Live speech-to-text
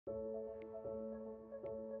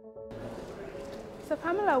So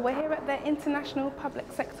Pamela, we're here at the International Public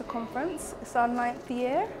Sector Conference. It's our 9th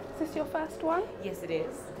year. Is this your first one? Yes, it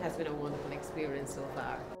is. It has been a wonderful experience so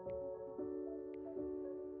far.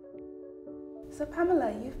 So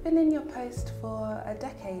Pamela, you've been in your post for a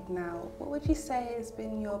decade now. What would you say has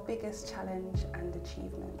been your biggest challenge and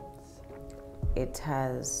achievements? It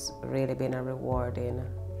has really been a rewarding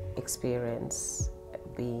experience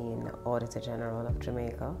being Auditor General of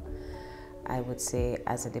Jamaica. I would say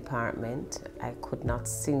as a department, I could not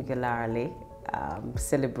singularly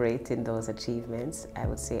celebrate in those achievements. I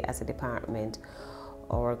would say as a department,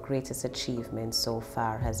 our greatest achievement so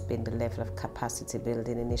far has been the level of capacity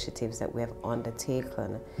building initiatives that we have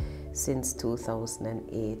undertaken since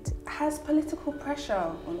 2008. Has political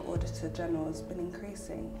pressure on Auditor Generals been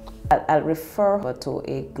increasing? I'll refer to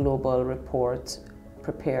a global report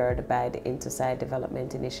prepared by the Interside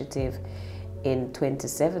Development Initiative in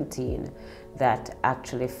 2017 that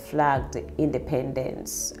actually flagged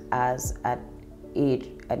independence as an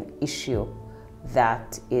issue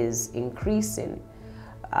that is increasing,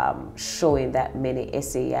 showing that many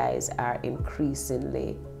SAIs are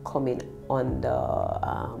increasingly coming under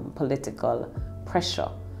political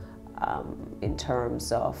pressure in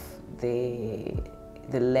terms of the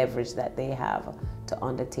leverage that they have to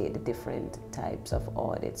undertake the different types of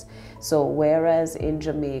audits. So whereas in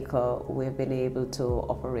Jamaica we've been able to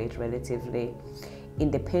operate relatively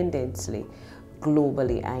independently,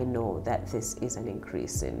 globally I know that this is an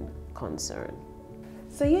increasing concern.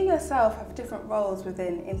 So you yourself have different roles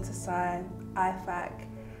within Interside, IFAC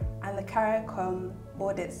and the CARICOM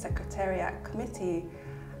Audit Secretariat Committee.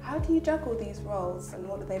 How do you juggle these roles and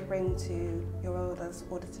what do they bring to your role as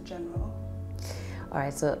Auditor General? All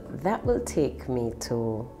right, so that will take me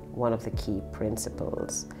to one of the key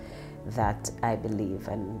principles that I believe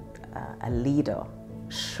a leader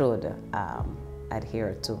should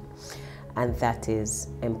adhere to, and that is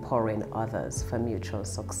empowering others for mutual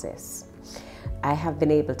success. I have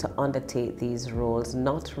been able to undertake these roles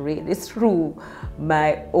not really through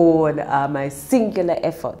my own, my singular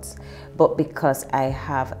efforts, but because I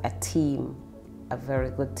have a team, a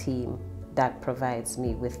very good team, that provides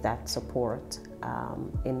me with that support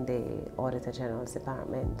in the Auditor General's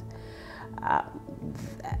Department.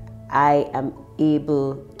 I am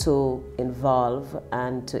able to involve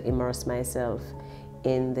and to immerse myself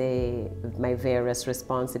in my various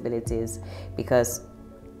responsibilities because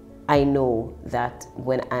I know that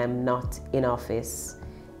when I'm not in office,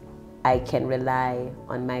 I can rely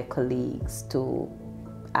on my colleagues to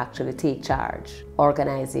actually take charge.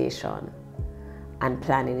 Organization and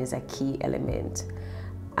planning is a key element.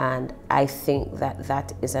 And I think that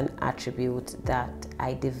that is an attribute that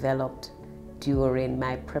I developed during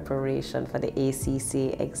my preparation for the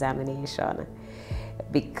ACCA examination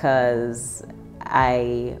because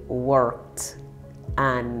I worked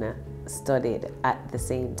and studied at the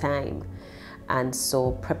same time. And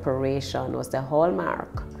so preparation was the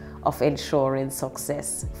hallmark of ensuring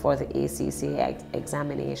success for the ACCA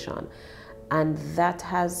examination. And that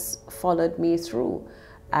has followed me through.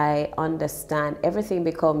 I understand everything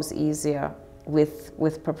becomes easier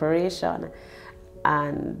with preparation.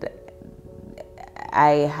 And I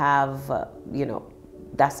have,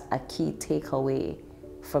 that's a key takeaway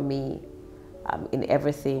for me in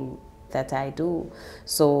everything that I do.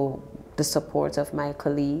 So the support of my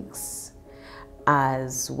colleagues,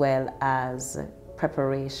 as well as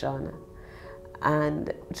preparation,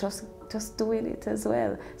 and just doing it as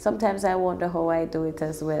well. Sometimes I wonder how I do it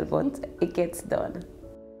as well, but it gets done.